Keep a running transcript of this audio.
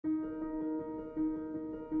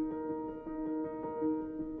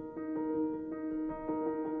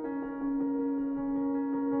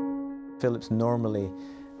Philips normally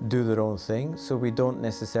do their own thing, so we don't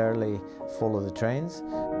necessarily follow the trends.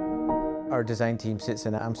 Our design team sits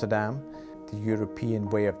in Amsterdam. The European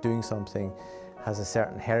way of doing something has a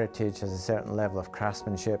certain heritage, has a certain level of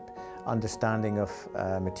craftsmanship, understanding of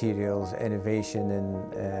materials, innovation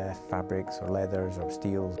in fabrics or leathers or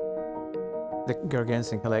steels. The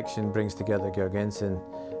Gergensen collection brings together Gergensen,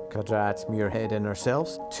 Kvadrat, Muirhead and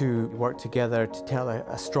ourselves to work together to tell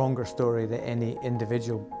a stronger story that any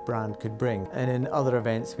individual brand could bring. And in other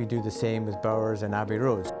events we do the same with Bowers and Abbey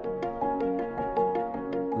Road.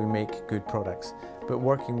 We make good products, but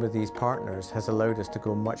working with these partners has allowed us to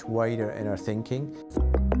go much wider in our thinking.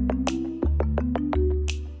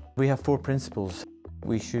 We have 4 principles.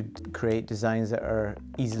 We should create designs that are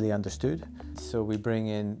easily understood. So we bring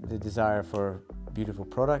in the desire for beautiful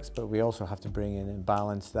products, but we also have to bring in and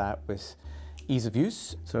balance that with ease of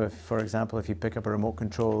use. So if, for example, if you pick up a remote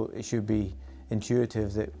control, it should be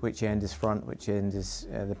intuitive that which end is front, which end is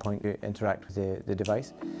the point to interact with the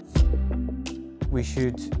device. We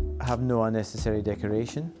should have no unnecessary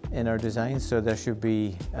decoration in our designs, so there should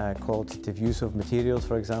be qualitative use of materials,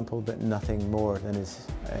 for example, but nothing more than is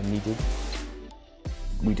needed.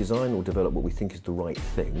 We design or develop what we think is the right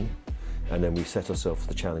thing, and then we set ourselves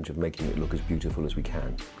the challenge of making it look as beautiful as we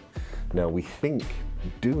can. Now, we think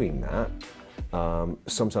doing that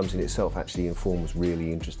sometimes in itself actually informs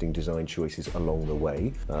really interesting design choices along the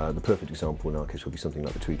way. The perfect example in our case would be something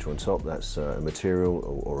like the tweeter on top. That's a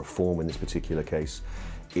material or a form in this particular case.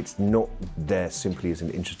 It's not there simply as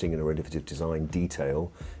an interesting and innovative design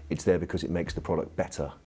detail. It's there because it makes the product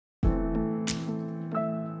better.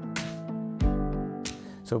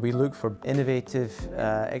 So we look for innovative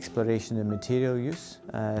exploration in material use.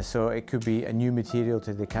 So it could be a new material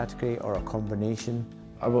to the category or a combination.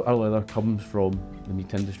 Our leather comes from the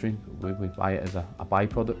meat industry. We buy it as a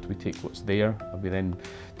byproduct. We take what's there and we then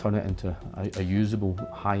turn it into a usable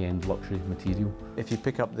high-end luxury material. If you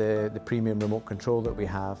pick up the premium remote control that we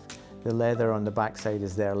have, the leather on the backside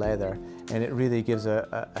is their leather, and it really gives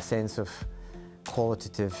a sense of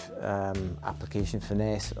qualitative application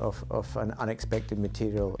finesse of an unexpected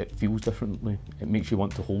material. It feels differently. It makes you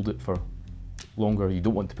want to hold it for longer. You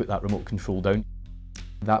don't want to put that remote control down.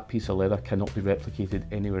 That piece of leather cannot be replicated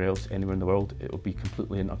anywhere else, anywhere in the world. It will be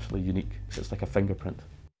completely and utterly unique. It's like a fingerprint.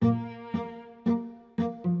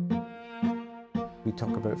 We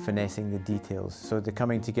talk about finessing the details, so the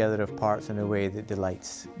coming together of parts in a way that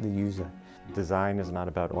delights the user. Design is not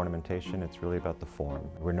about ornamentation, it's really about the form.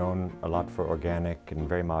 We're known a lot for organic and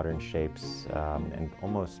very modern shapes and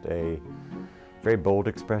almost very bold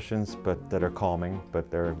expressions, but that are calming,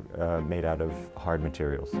 but they're made out of hard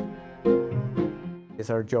materials. It's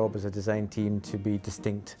our job as a design team to be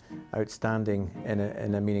distinct, outstanding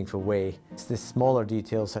in a meaningful way. It's the smaller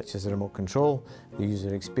details such as the remote control, the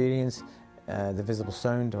user experience, the visible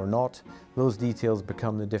sound or not. Those details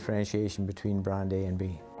become the differentiation between brand A and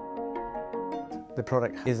B. The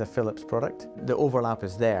product is a Philips product. The overlap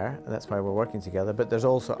is there, that's why we're working together, but there's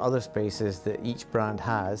also other spaces that each brand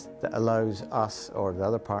has that allows us or the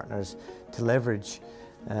other partners to leverage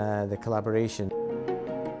the collaboration.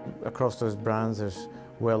 Across those brands there's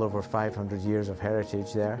well over 500 years of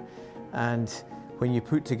heritage there, and when you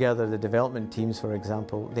put together the development teams, for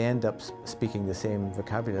example, they end up speaking the same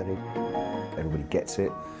vocabulary. Everybody gets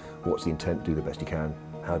it. What's the intent? Do the best you can.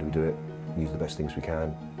 How do we do it? Use the best things we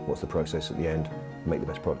can. What's the process at the end? Make the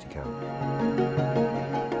best product you can.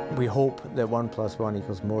 We hope that 1 + 1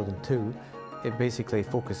 = more than 2. It basically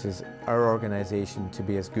focuses our organisation to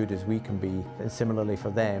be as good as we can be, and similarly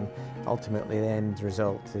for them, ultimately the end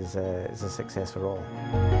result is a success for all.